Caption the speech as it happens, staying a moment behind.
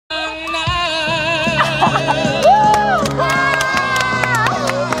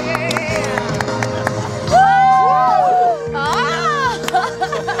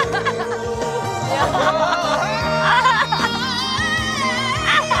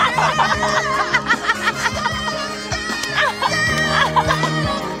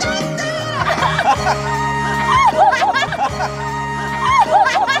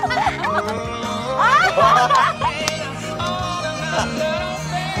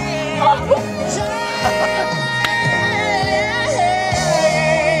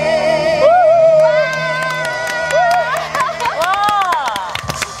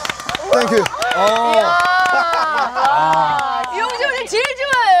땡큐. 이용재 오늘 제일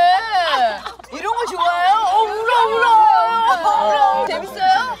좋아해. 이런 거 좋아해요? 울어.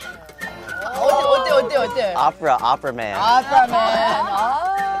 재밌어요? 어때? Opera man. 아빠맨.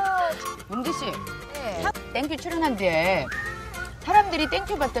 문지 씨, 땡큐 출연한 뒤에 사람들이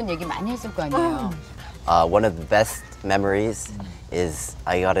땡큐 받던 얘기 많이 했을 거 아니에요? One of the best memories is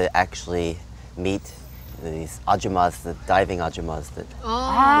I got to actually meet these ajumas, the diving ajumas. That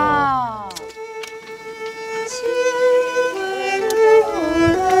아.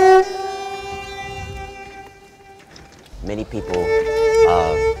 many people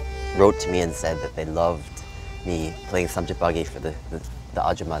wrote to me and said that they loved me playing samjipagi for the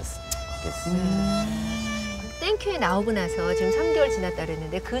ajumas. 땡큐에 나오고 나서 지금 3개월 지났다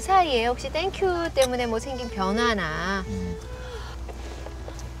그랬는데 그 사이에 혹시 땡큐 때문에 뭐 생긴 변화나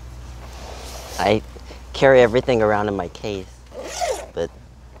I carry everything around in my case, but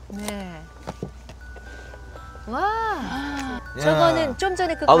네. 와. 저거는 좀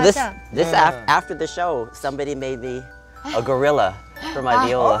전에 그 oh, 가사. after the show, somebody made me a gorilla for my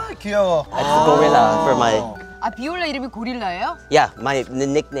viola. 아, 귀여워. It's a gorilla for my 아, 비올라 이름이 고릴라예요? yeah, my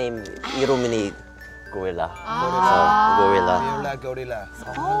nickname Iromini Gorilla. 아. So, gorilla. 비올라 고릴라.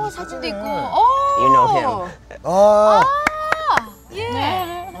 사진도 있고. You know him. 아,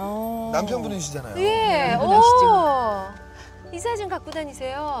 예. 남편분이시잖아요. 예. 분하시죠. 오. 이 사진 갖고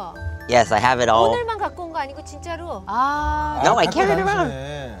다니세요. Yes, I have it all. 오늘만 갖고 온 거 아니고 진짜로. 아, No, I carry it around.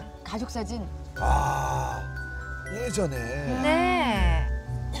 다니시네. 가족 사진. 아, 예전에. 네.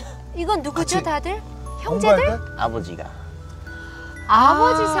 이건 누구죠, 같이 다들? 공부할 형제들? 때? 아버지가.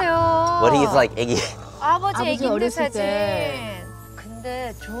 아버지세요. What he's like, 애기. 아버지 아버지 애기 있는 어렸을 사진. 때.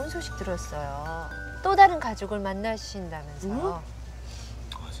 근데 좋은 소식 들었어요. 또 다른 가족을 만나신다면서요.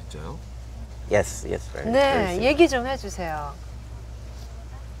 아, 진짜요? Yes, very. very 네, soon. 얘기 좀 해주세요.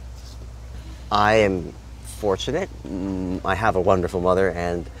 I am fortunate. I have a wonderful mother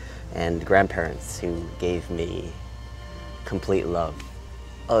and grandparents who gave me complete love.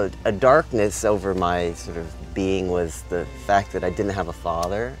 A darkness over my sort of being was the fact that I didn't have a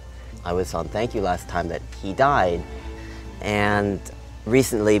father. I was on Thank You last time that he died, and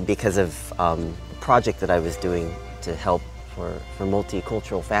recently because of a project that I was doing to help for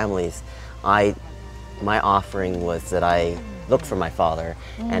multicultural families, my offering was that I looked for my father,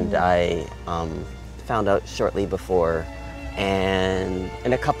 and I found out shortly before, and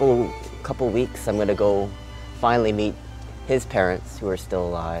in a couple weeks I'm going to go finally meet his parents who are still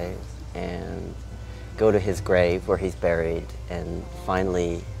alive and go to his grave where he's buried, and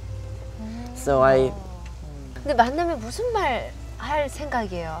finally so 근데 만나면 무슨 말 할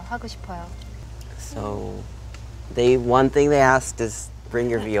생각이에요? 하고 싶어요. so one thing they asked is bring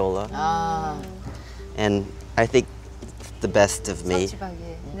your viola, and I think the best of me.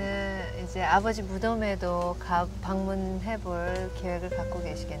 네, 이제 아버지 무덤에도 방문해볼 계획을 갖고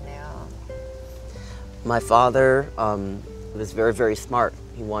계시겠네요. My father was very, very smart.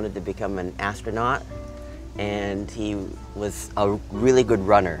 He wanted to become an astronaut, and he was a really good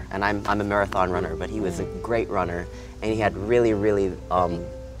runner. And I'm a marathon runner, but he was a great runner, and he had really, really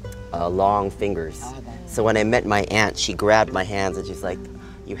long fingers. So when I met my aunt, she grabbed my hands and she's like,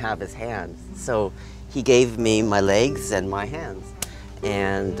 "You have his hands." So he gave me my legs and my hands,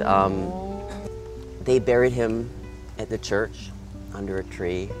 and they buried him at the church under a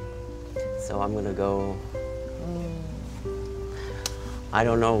tree. So I'm gonna go. I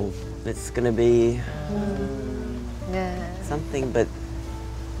don't know. It's gonna be 네. something, but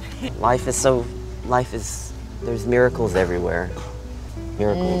life is. There's miracles everywhere.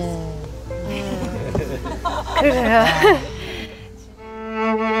 Miracles. 그래요.